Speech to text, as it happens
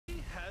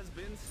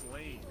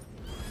slain.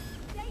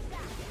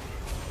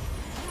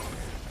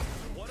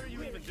 What are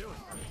you even doing?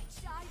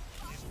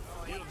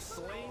 You have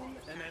slain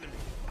an enemy.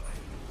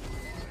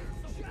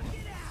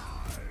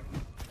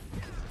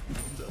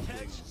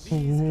 Catch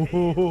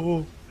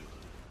these.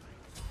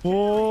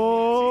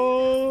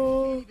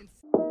 Oh.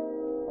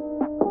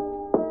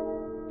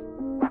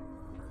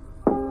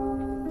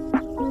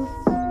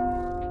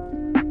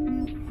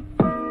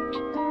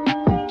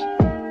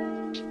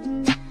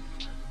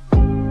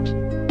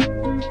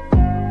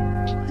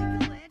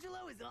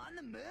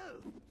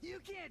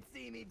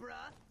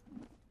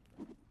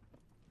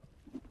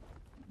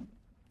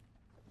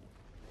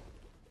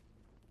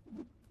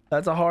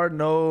 That's a hard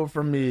no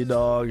from me,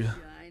 dog.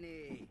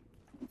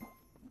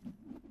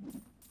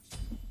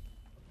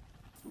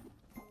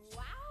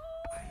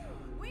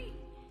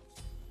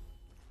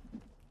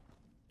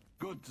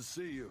 Good to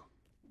see you.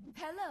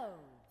 Hello.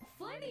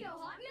 Flamio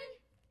Hotman?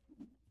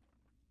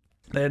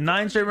 They had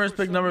 9 streamers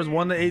pick numbers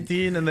 1 to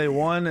 18 and they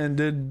won and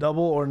did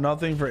double or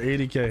nothing for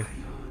 80k.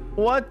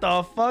 What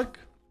the fuck?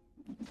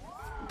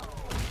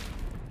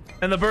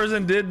 And the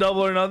person did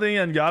double or nothing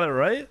and got it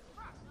right?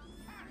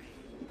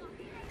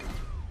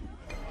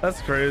 That's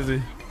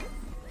crazy.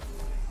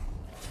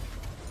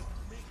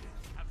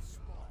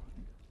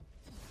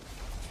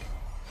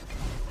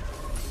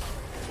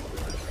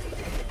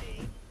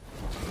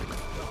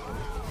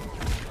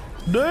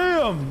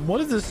 Damn,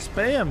 what is this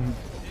spam?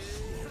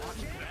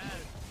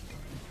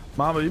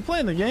 Mama, you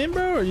playing the game,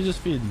 bro, or are you just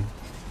feeding?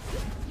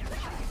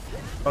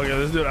 Okay,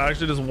 this dude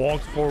actually just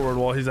walked forward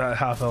while he's at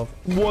half health.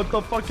 What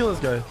the fuck? Kill this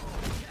guy.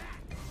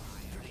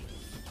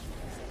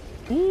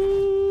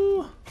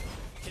 Ooh.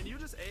 Can you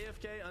just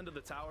AFK under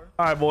the tower?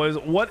 All right, boys.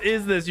 What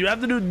is this? You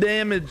have to do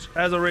damage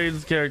as a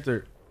ranged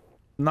character.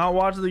 Not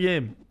watch the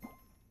game.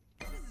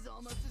 This is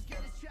almost as good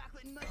as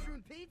chocolate and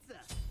mushroom pizza.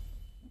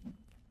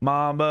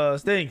 Mamba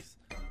stinks.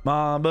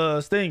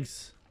 Mamba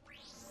stinks.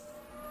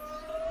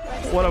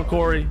 What up,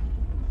 Corey?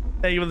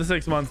 Thank you for the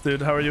 6 months,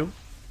 dude. How are you?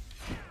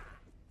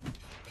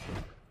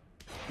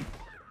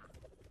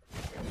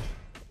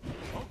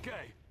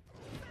 Okay.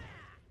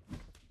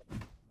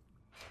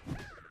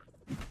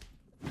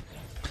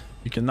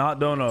 You cannot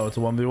dono. It's a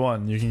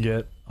 1v1. You can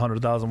get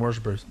 100,000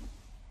 worshippers.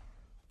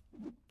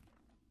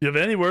 You have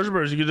any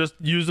worshippers, you can just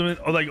use them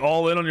like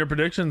all in on your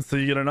predictions till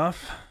you get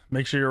enough.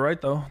 Make sure you're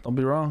right, though. Don't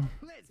be wrong.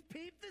 Let's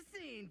peep the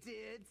scene,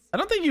 dudes. I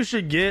don't think you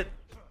should get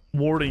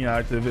warding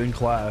active in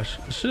Clash.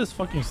 This shit is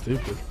fucking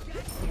stupid.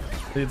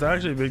 It's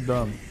actually big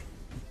dumb.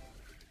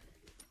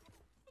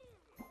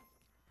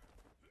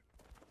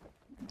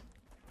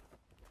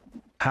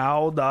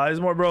 How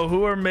dies more, bro?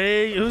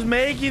 Who's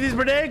making these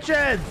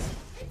predictions?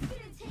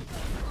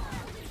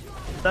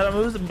 That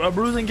a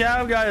bruising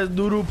calf guy is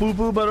doo-doo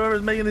poo-poo, but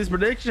whoever's making these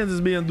predictions is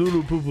being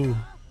doo-doo poo-poo.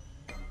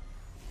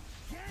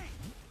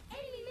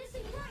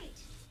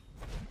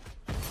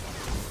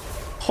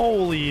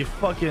 Holy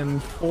fucking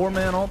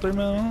 4-man ult,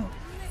 3-man ult.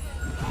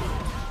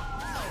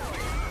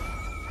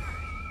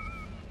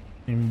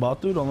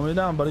 Batu, don't let me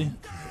down, buddy.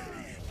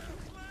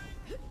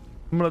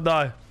 I'm gonna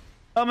die.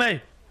 Help me!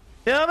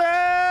 Help me!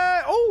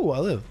 Oh, I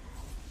live.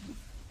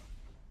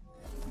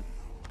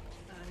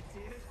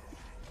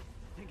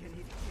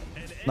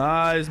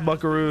 Nice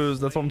buckaroos.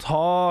 That's what I'm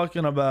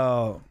talking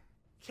about.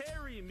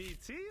 Carry me,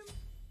 team.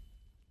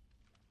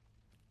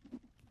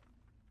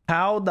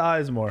 How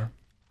dies more?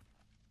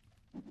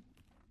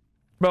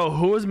 Bro,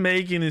 who is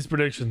making these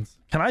predictions?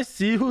 Can I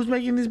see who's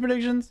making these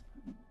predictions?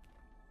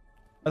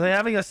 Are they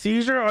having a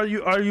seizure? Are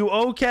you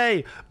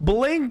okay?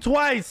 Blink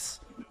twice.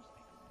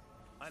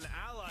 An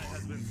ally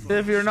has been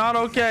If you're not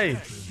okay.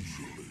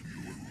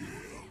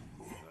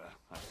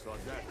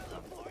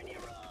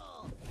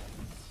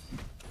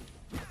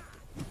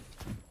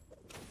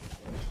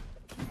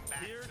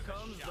 Here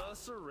comes the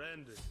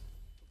surrender.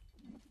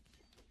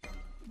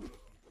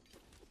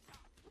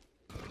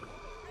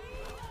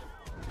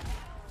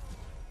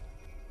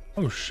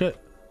 Oh shit.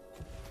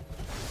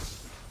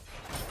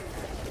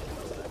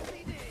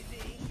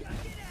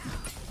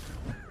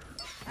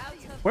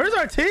 Where's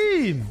our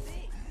team?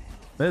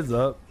 Mid's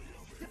up.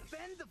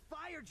 Defend the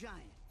fire giant.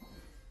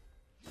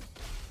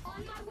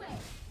 On my way.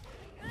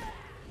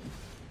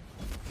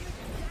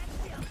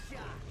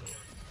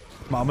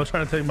 Mamba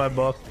trying to take my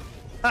buff.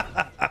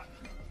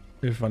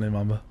 You're funny,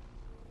 Mamba.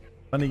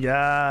 Funny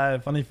guy,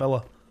 funny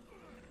fella.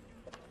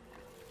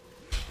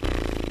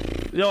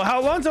 Yo,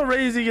 how long till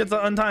Razy gets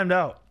untimed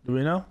out? Do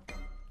we know?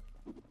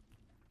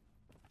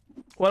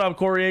 What up,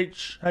 Corey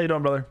H? How you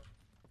doing, brother?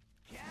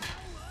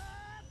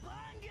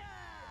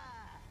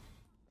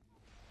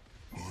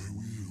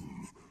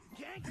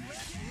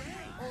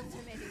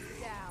 Ultimate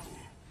is down.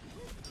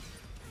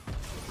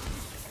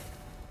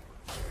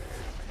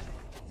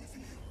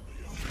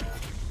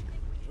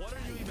 What are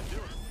you even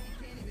doing?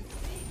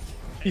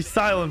 He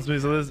silenced me,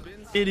 so this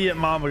idiot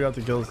Mamba got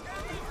the kills.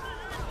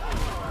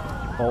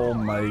 Oh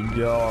my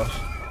gosh.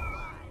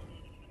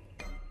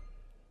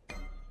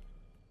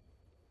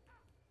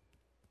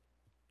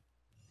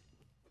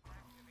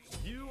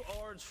 You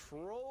are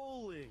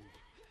trolling.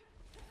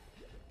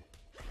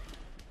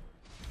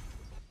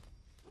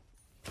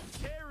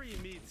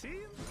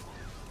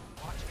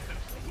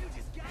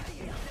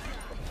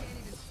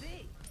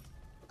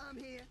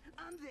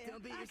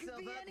 Don't beat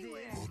yourself up,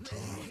 anywhere.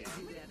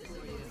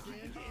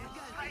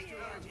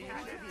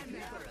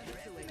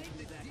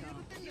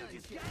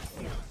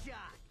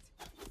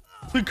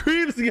 The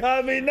creeps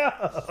got me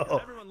now.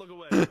 Everyone look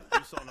away. You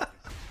saw nothing.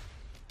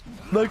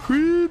 The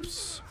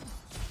creeps.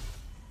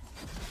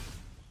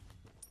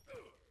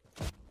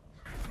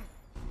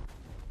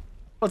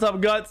 What's up,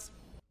 Guts?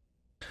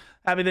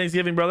 Happy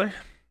Thanksgiving, brother.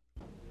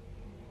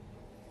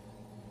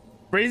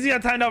 Crazy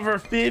got timed out for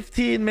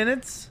 15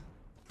 minutes.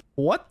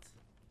 What?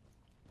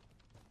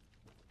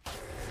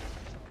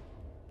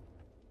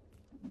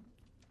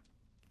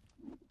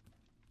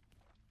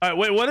 All right,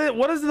 wait.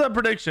 What is the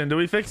prediction? Do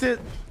we fix it?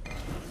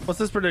 What's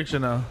this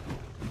prediction now?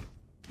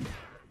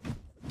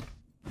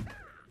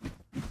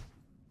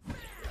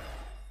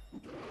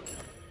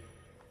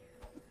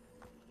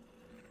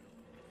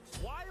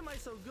 Why am I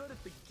so good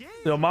at the game?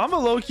 Yo, Mamba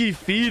low-key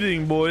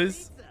feeding,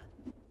 boys.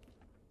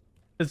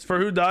 It's for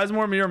who dies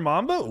more, me or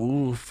Mamba?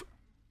 Oof.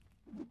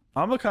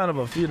 I'm a kind of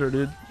a feeder,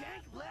 dude.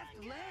 Gank left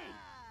lane.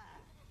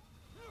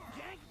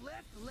 Gank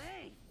left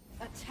lane.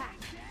 Attack.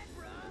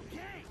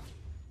 Gank.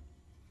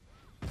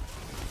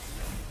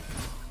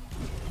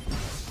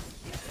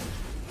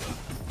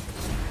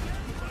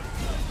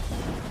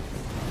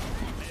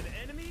 An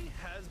enemy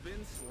has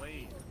been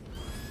slain.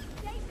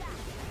 Stay back.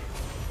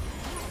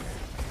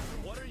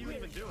 What are you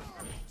even doing?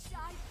 Shy.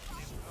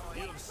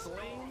 You have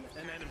slain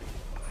an enemy.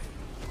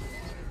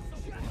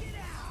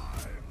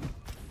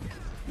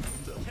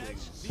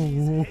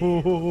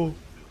 Oh,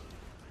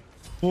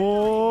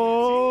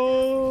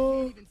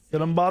 oh.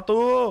 Get him,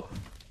 Batu.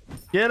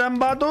 Get him,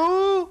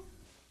 Batu.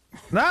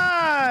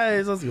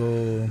 Nice. Let's go.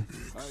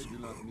 I do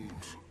not need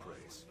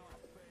praise.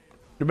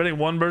 You're betting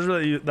one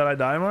version that I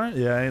die more?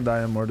 Yeah, I ain't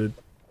dying more, dude.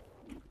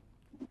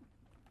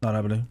 Not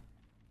happening.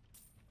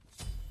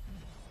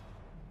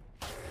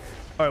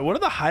 All right, what are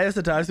the highest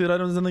attack speed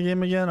items in the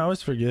game again? I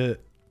always forget.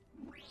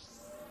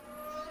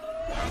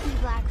 Happy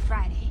Black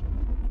Friday.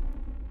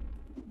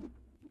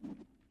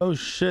 Oh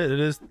shit, it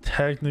is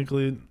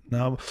technically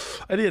now.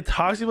 I need a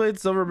Toxic Blade,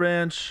 Silver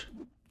Branch.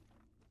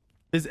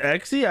 Is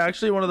Exy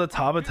actually one of the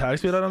top attack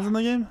speed items in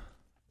the game?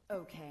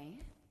 Okay.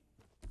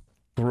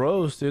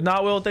 Gross, dude.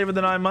 Not will it for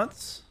the 9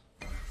 months.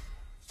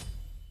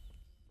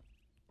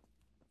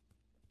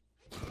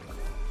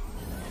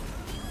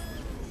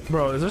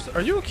 Bro, is this?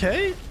 Are you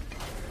okay?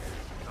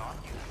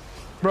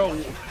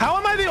 Bro, how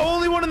am I the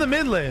only one in the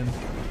mid lane?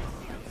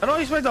 I don't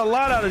expect a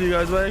lot out of you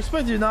guys, but I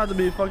expect you not to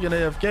be fucking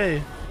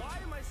AFK. Why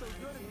am I so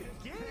good at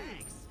the game?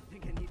 Thanks.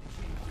 Think I need to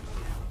change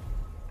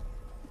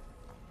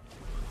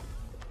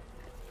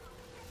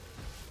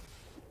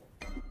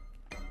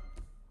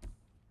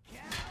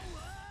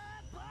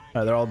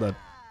Alright, they're all dead.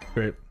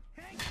 Great.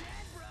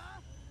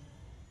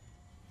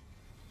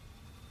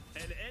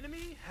 An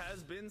enemy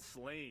has been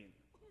slain.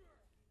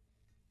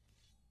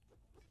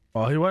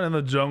 Oh, he went in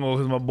the jungle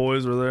because my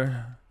boys were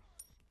there.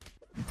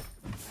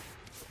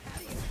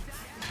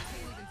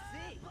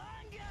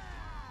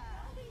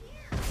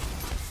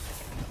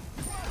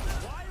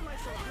 Why am I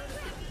so good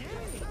at the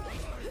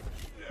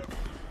game?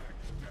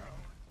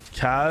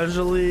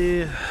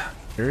 Casually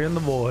hearing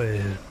the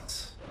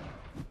boys.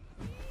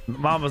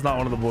 Mama's not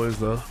one of the boys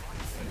though.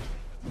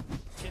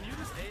 Can you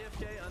just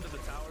AFK under the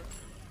tower?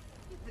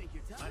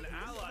 An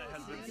ally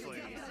has been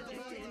slain.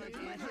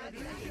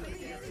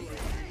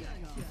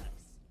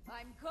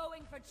 I'm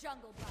going for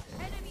jungle buff.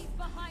 Enemies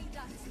behind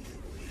us.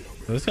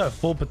 This guy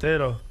full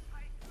potato.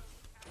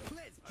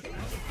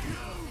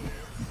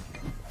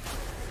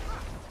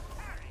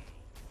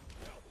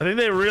 I think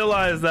they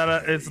realized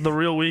that it's the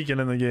real weekend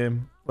in the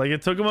game. Like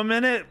it took them a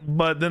minute,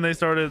 but then they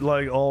started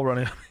like all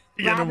running.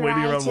 Getting them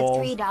waiting around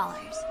walls. $3.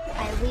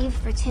 I leave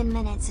for 10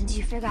 minutes and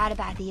you forgot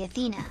about the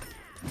Athena.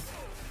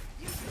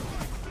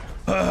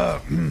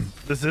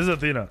 This is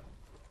Athena.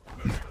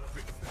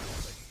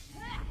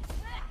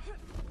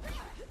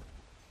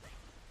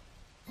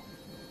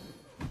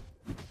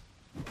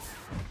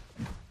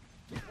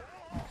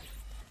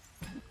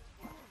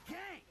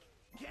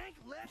 Gank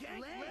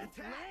left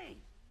lane.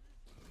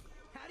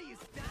 How do you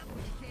stop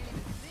when you can't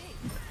even see?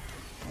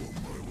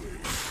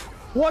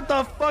 What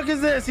the fuck is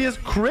this? He has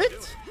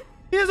crit?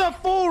 He has a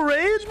full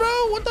rage, bro?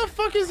 What the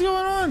fuck is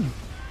going on?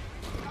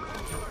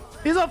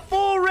 He's a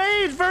full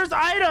rage first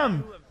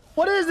item.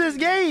 What is this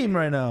game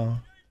right now?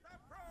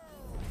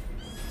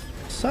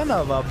 Son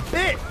of a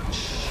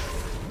bitch.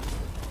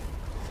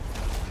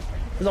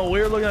 Is a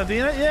weird looking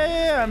Athena?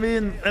 Yeah. I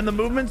mean, and the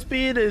movement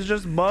speed is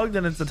just bugged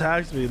and it's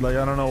attack speed. Like,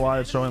 I don't know why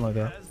it's showing like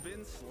that. Has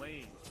been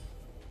slain.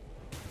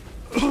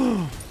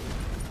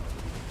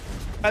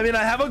 I mean,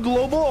 I have a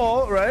global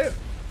ult, right?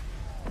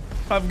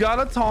 I've got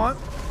a taunt.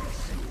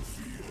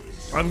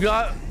 I've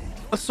got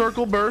a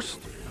circle burst.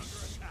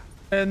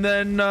 And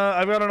then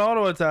I've got an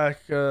auto attack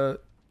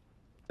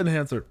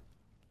enhancer.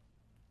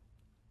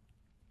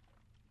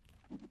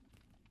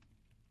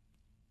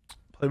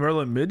 Play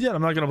Merlin mid yet?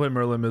 I'm not going to play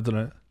Merlin mid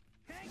tonight.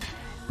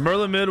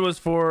 Merlin mid was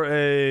for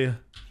a...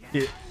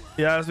 He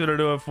asked me to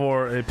do it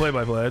for a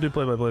play-by-play. I do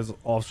play-by-plays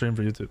off stream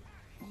for YouTube.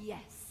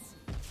 Yes.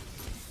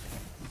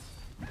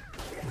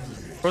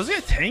 Bro, is he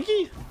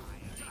tanky?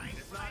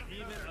 It's not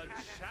even a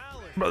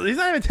challenge. Bro, he's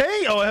not even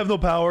tanky. Oh, I have no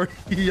power.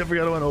 I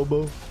forgot I went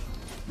oboe.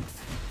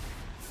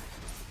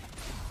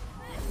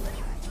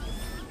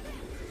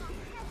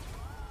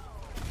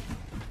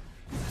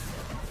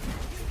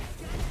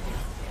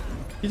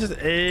 He just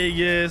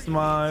Aegis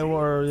my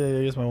word. Yeah,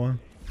 Aegis my one.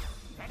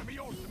 Enemy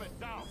ultimate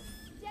down.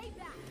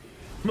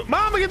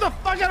 Mama, get the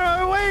fuck out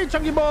of my way,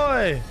 chunky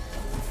boy.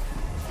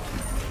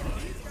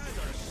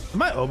 Did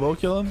my oboe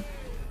kill him?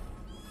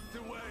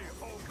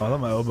 Oh, I thought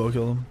my oboe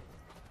killed him.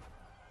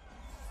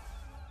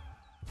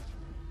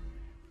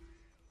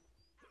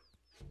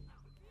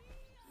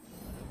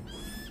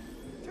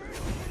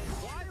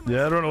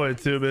 Yeah, I'd run away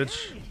too,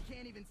 bitch. You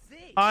can't even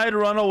see. I'd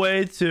run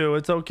away too.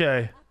 It's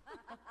okay.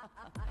 Yourself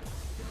up,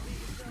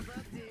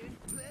 dude.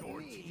 Let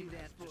me do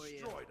that for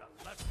you. Destroyed a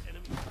left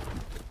enemy.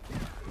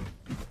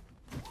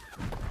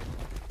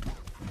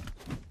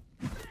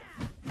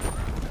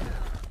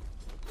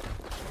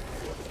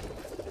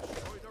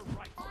 Destroy the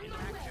right.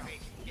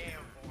 Inactivate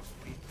gale force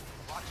weak.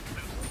 Watch it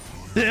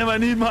move. Damn, I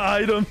need my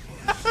item.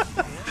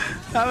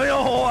 Having a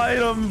whole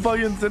item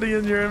fucking sitting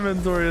in your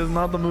inventory is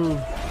not the move.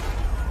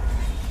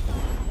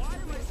 Why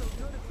am I so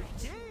good at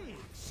the game?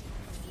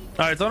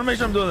 All right, so I want to make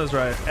sure I'm doing this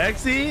right.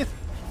 Xe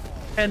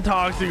and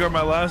Toxic are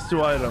my last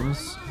two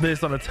items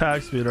based on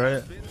attack speed,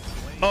 right?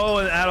 Oh,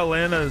 and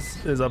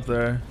Atalanta's is up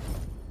there.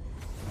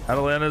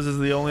 Atalanta's is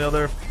the only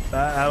other.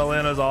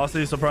 Atalanta's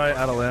Aussie, so probably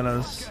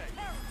Atalanta's.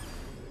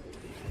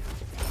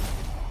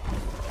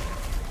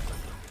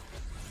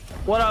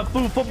 What up,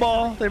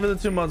 football? Thank you for the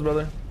 2 months,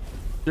 brother.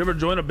 You ever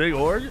join a big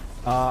org?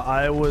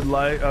 I would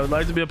like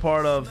to be a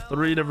part of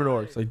 3 different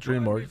orgs, like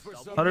Dream orgs.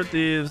 100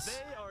 Thieves, They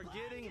are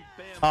getting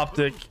bamboozled.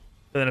 Optic, and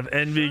then if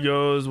Envy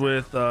goes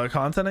with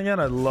content again,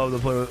 I'd love to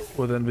play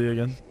with Envy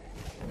again.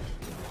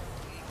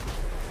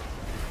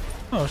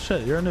 Oh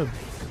shit, you're a noob.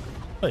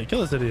 Wait,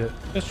 kill this idiot.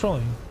 He's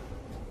trolling.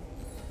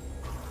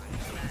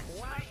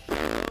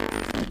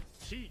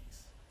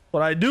 Cheeks.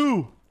 What I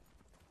do?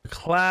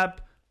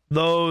 Clap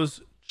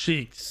those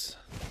cheeks.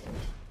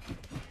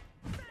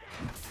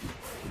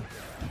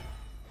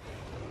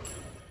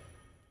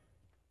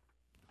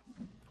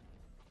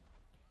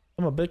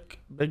 I'm a big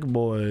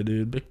boy,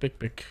 dude. Big. You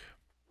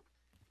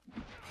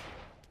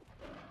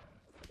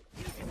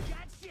just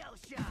got shell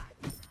shot.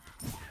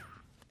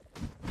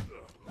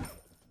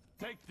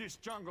 Take this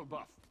jungle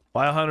buff.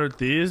 Why 100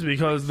 Thieves?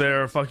 Because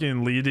they're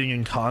fucking leading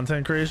in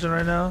content creation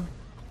right now.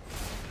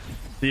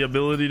 The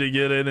ability to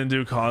get in and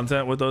do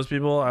content with those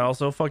people. I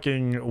also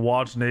fucking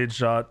watched Nade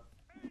Shot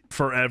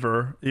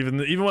forever.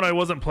 Even when I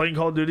wasn't playing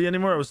Call of Duty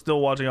anymore, I was still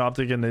watching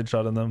Optic and Nade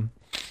Shot in them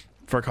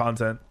for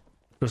content.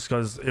 Just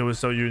because it was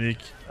so unique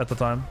at the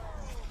time.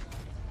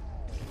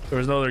 There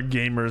was no other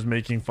gamers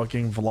making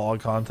fucking vlog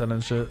content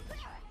and shit.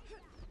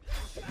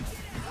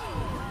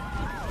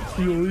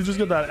 You just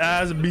got that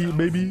ass beat,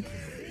 baby.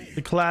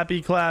 The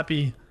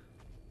clappy.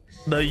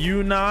 The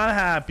you not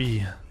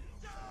happy.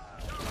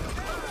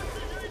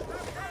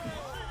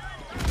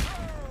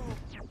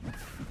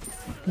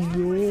 No,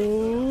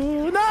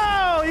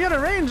 you got a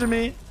range of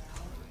me.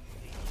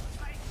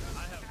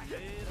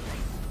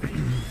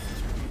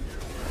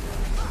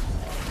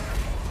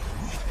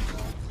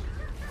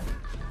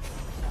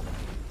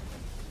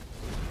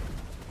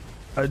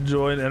 I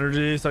joined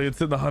Energy so I could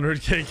sit in the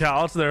 100k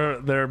couch,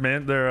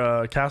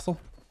 their castle.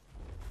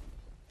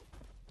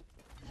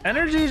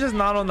 Energy is just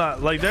not on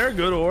that. Like, they're a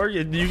good org.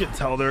 You can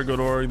tell they're a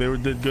good org. They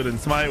did good in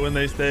Smite when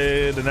they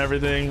stayed and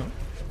everything,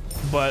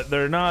 but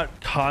they're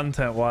not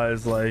content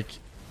wise like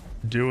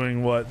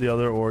doing what the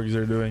other orgs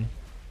are doing.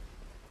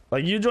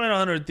 Like, you join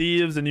 100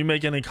 Thieves and you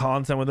make any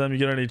content with them, you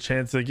get any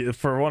chance to get,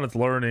 for one, it's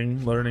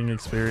learning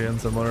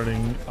experience and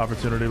learning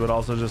opportunity, but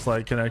also just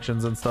like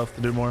connections and stuff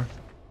to do more.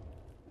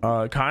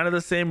 Kind of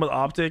the same with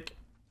Optic,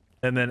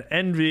 and then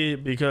Envy,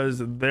 because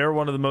they're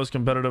one of the most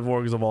competitive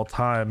orgs of all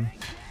time.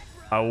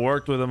 I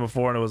worked with them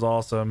before and it was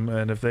awesome,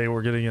 and if they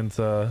were getting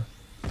into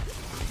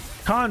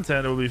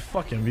content, it would be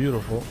fucking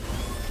beautiful.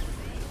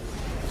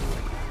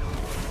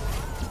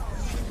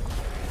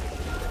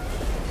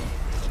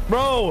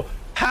 Bro,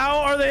 how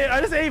are they? I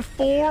just ate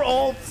 4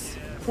 ults.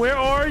 Where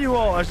are you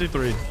all? Actually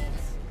 3.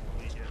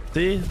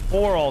 See,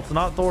 4 ults,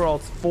 not Thor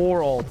ults,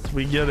 4 ults.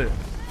 We get it.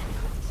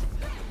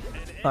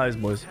 Nice,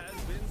 boys.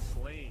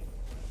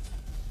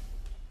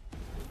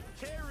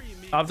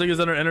 Optic is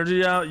under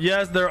Energy out.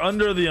 Yes, they're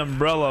under the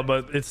umbrella,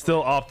 but it's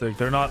still Optic.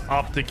 They're not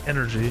Optic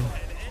Energy.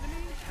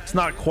 It's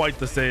not quite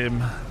the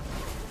same.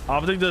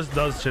 Optic just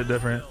does shit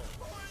different.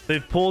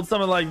 They've pulled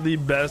some of like the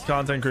best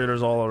content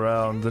creators all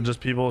around and just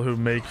people who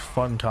make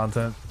fun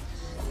content.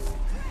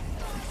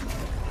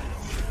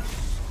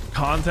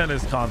 Content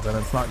is content.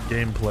 It's not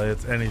gameplay.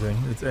 It's anything.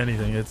 It's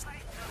anything. It's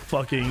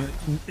fucking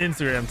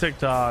Instagram,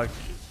 TikTok,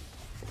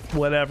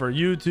 whatever,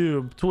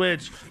 YouTube,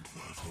 Twitch,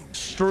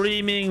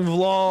 streaming,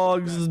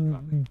 vlogs,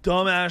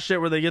 dumbass shit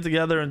where they get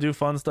together and do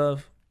fun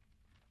stuff.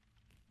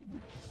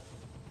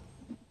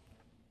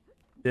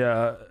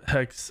 Yeah,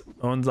 Hex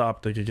owns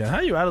Optic again. How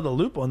are you out of the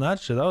loop on that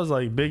shit? That was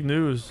like big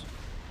news.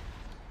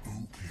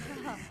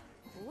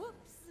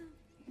 Whoops.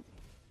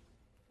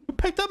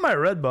 picked up my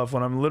red buff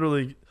when I'm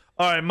literally...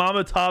 All right,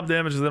 Mama top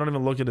damage. They don't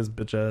even look at his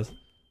bitch ass.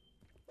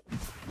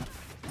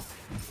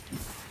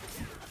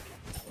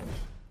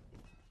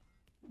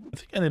 I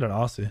think I need an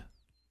Aussie.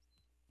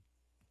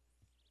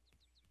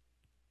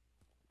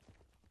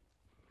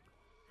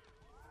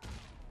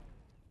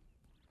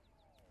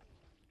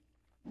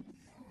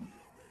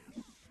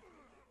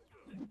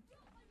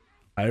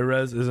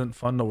 HiRez isn't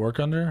fun to work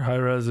under.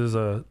 HiRez is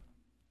a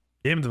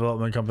game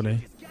development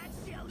company.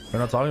 We're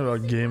not talking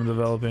about game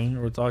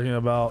developing. We're talking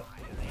about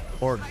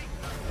Horde.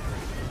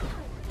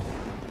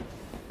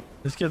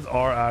 These kids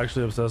are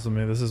actually obsessed with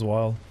me. This is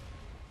wild.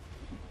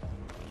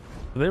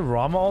 Do they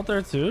Rama ult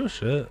there too?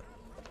 Shit.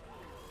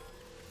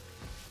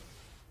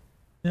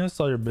 Yeah, I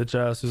saw your bitch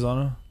ass,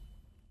 Susanna.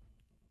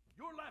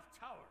 Your left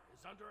tower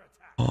is under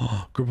attack.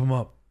 Oh, group them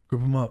up.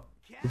 Group them up.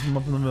 Group them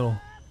up in the middle.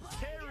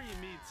 Carry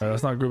me All right,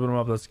 that's not grouping them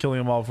up. That's killing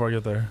them all before I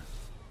get there.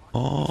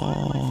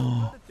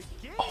 Oh.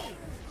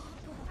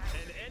 An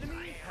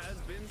enemy has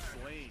been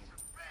slain.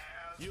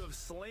 You have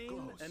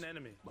slain an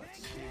enemy.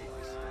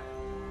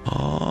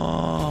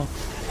 Oh.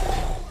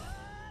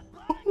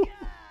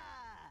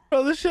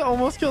 Bro, this shit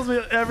almost kills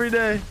me every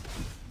day.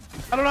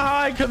 I don't know how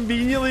I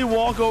conveniently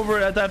walk over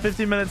it at that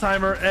 15-minute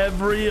timer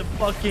every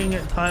fucking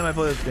time I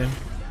play this game.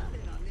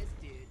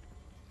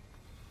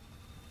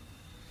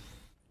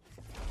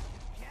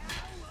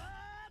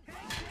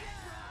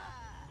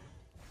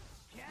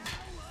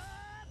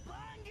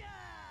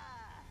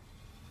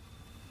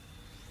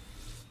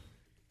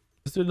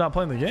 This dude not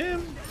playing the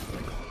game?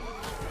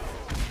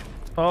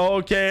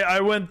 Okay, I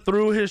went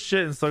through his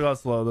shit and still got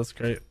slow. That's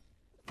great.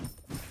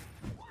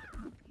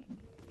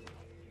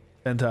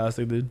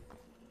 Fantastic, dude.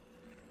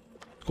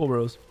 Cool,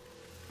 bros.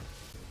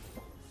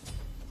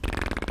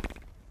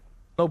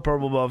 No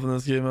purple buff in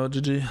this game, oh,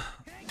 GG.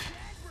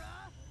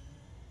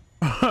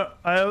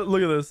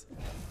 Look at this.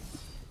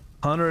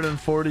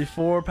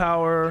 144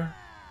 power.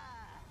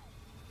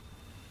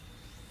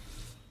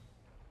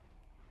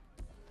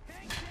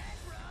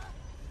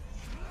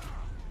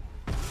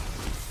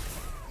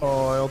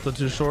 Oh, I ulted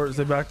too short.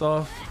 They backed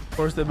off. Of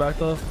course they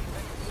backed off.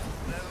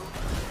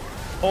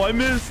 Oh, I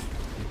missed.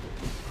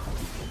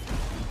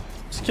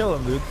 Just kill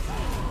him, dude.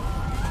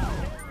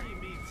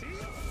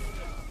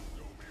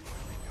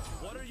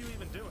 What are you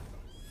even doing?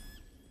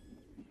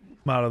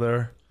 I'm out of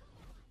there.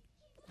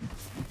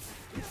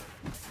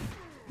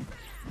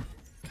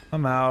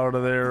 I'm out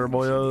of there,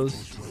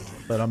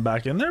 boyos. But I'm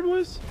back in there,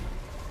 boys.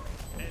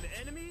 An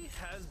enemy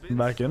has been I'm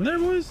back in there,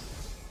 boys.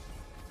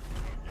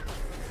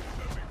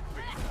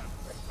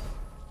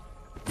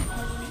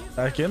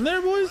 Back in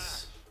there,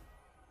 boys.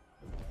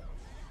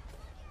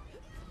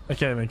 I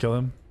can't even kill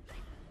him.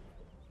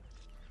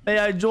 Hey,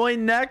 I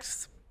join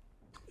next.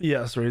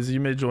 Yes, Razy,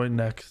 you may join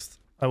next.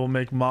 I will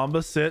make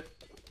Mamba sit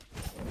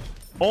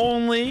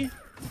only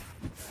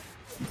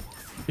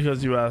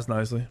because you asked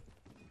nicely.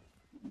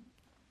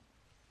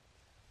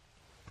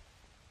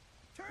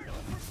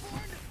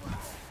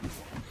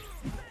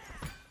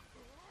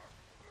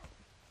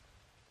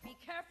 Be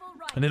careful,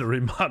 right? I need to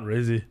remod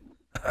Razy.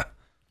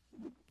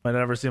 Might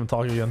never see him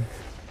talk again.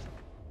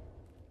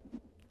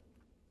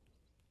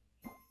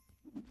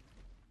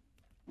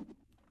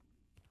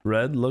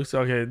 Red looks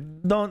okay.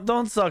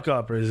 Don't suck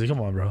up, Razy. Come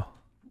on, bro.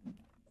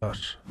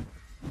 Gosh,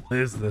 what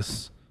is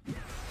this?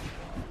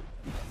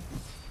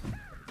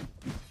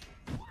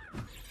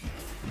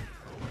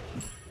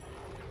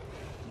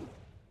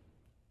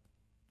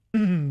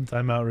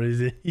 Time out,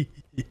 Razy.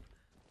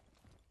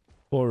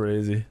 Poor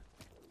Razy.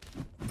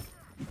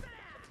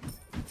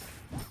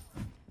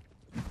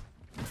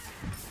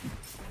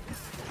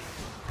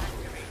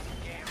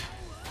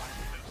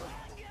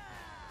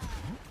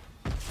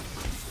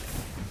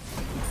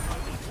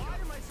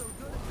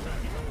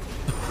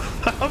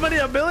 How many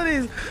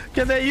abilities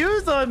can they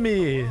use on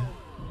me?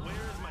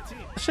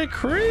 That shit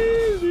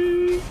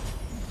crazy.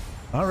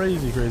 Not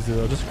crazy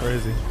though, just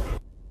crazy.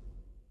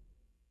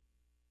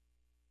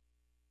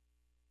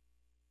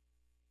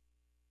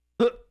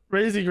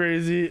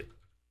 Crazy.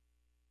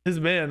 His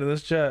man in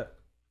this chat.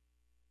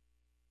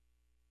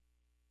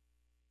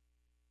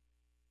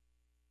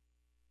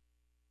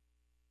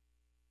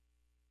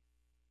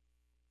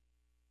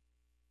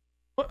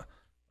 What?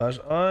 Slash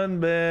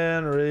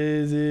unban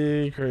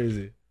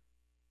crazy.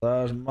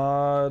 Slash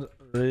mod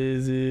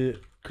crazy.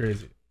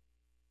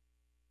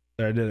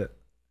 There, I did it.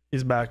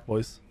 He's back,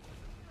 boys.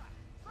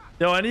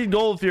 Yo, I need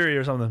Gold Fury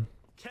or something.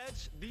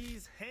 Catch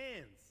these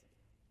hands.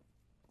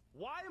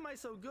 Why am I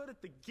so good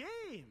at the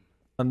game?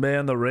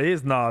 Unban the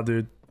raise? Nah,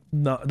 dude.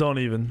 No, don't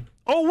even.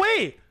 Oh,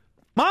 wait.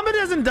 Mamba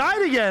hasn't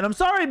died again. I'm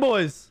sorry,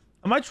 boys.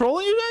 Am I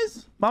trolling you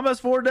guys? Mamba has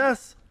 4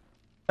 deaths.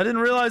 I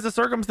didn't realize the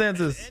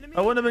circumstances.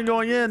 I wouldn't have been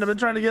going in. I've been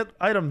trying to get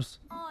items.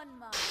 On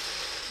my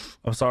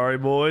I'm sorry,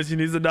 boys. He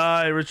needs to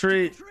die.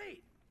 Retreat.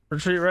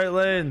 Retreat right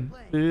lane.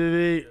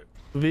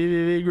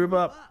 VVV. Group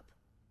up.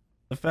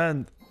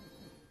 Defend.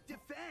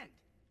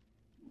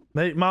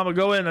 Make Mamba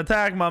go in.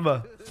 Attack,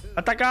 Mamba.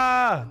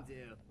 Attacka.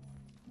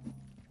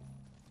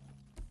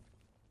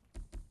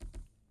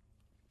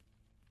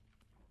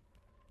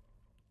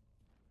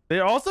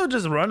 They're also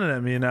just running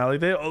at me now.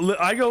 Like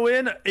I go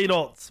in, 8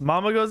 ults.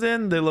 Mama goes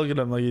in, they look at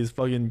him like he's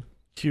fucking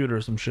cute or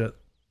some shit.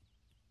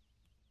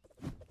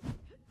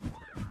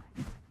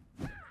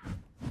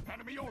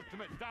 Enemy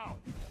ultimate down.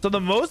 So the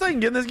most I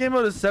can get in this game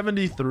mode is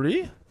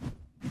 73?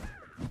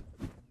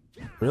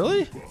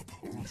 Really?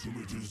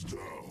 Ultimate is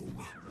down.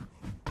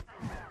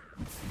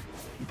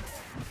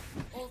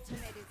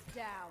 Ultimate is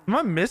down. Am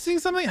I missing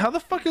something? How the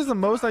fuck is the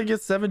most I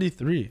get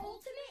 73?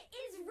 Ultimate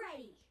is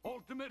ready.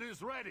 Ultimate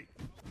is ready.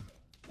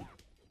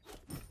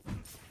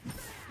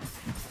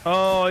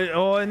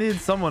 Oh, I need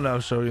someone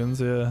else. Shoguns,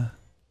 yeah.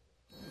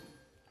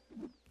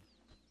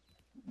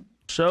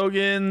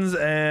 Shoguns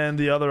and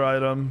the other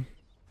item.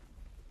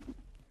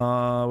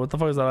 What the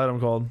fuck is that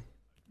item called?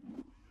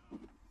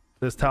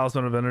 This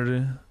Talisman of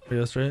Energy, I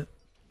guess, right?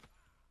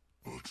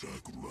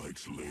 Attack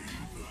right lane.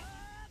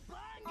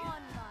 On my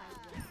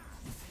way.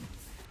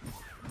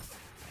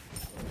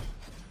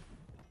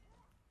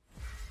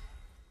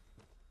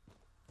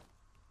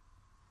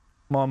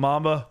 Come on,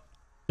 Mamba.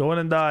 Go in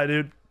and die,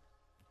 dude.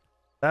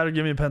 That or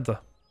give me a Penta.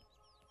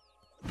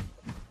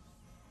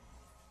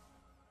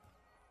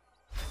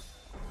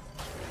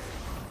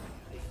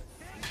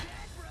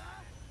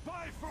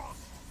 Bifrost,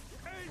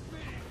 aid me.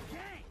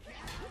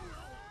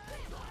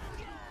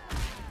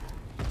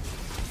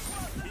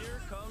 Here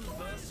comes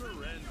the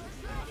surrender.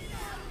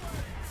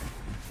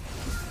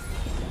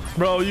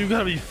 Bro, you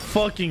gotta be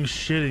fucking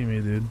shitting me,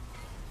 dude.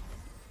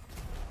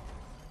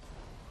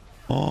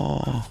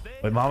 Oh.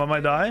 Wait, Mama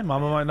might die?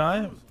 Mama might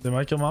die? They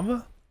might kill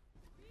Mamba?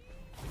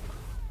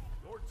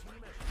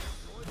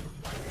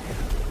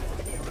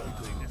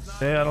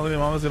 Hey, I don't think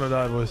Mama's gonna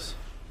die, boys.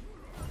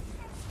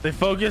 They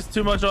focus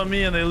too much on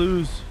me and they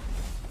lose.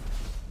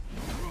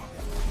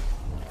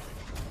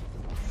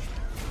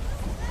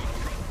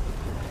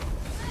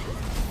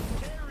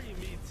 Carry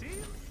me,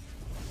 team.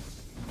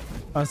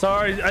 I'm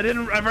sorry.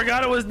 I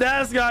forgot it was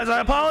Death, guys. I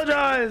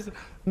apologize.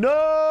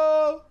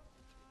 No.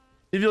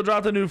 If you'll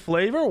drop the new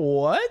flavor,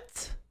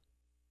 what?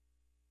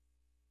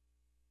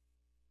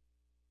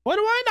 What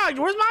do I not?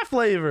 Where's my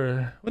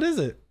flavor? What is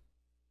it?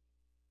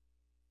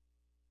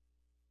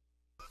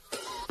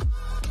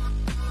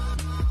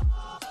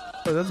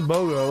 Oh, that's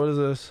BOGO. What is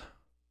this?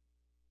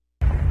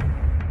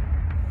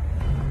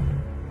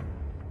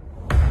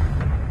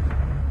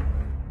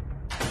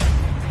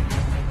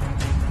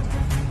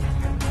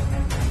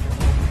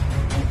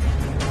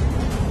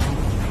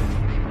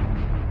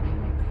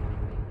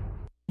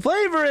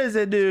 Flavor is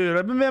it, dude?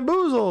 I've been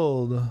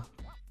bamboozled.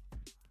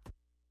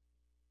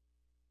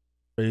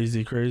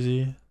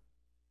 Crazy.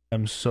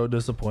 I'm so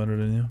disappointed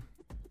in you.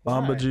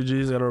 Mamba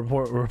GG's gotta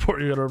report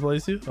you gotta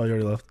replace you. Oh, you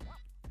already left.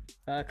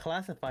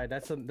 Classified.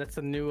 That's a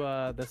new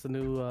yeah,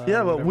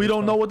 but we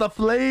don't know what the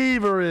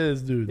flavor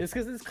is, dude. It's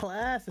because it's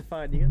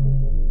classified. You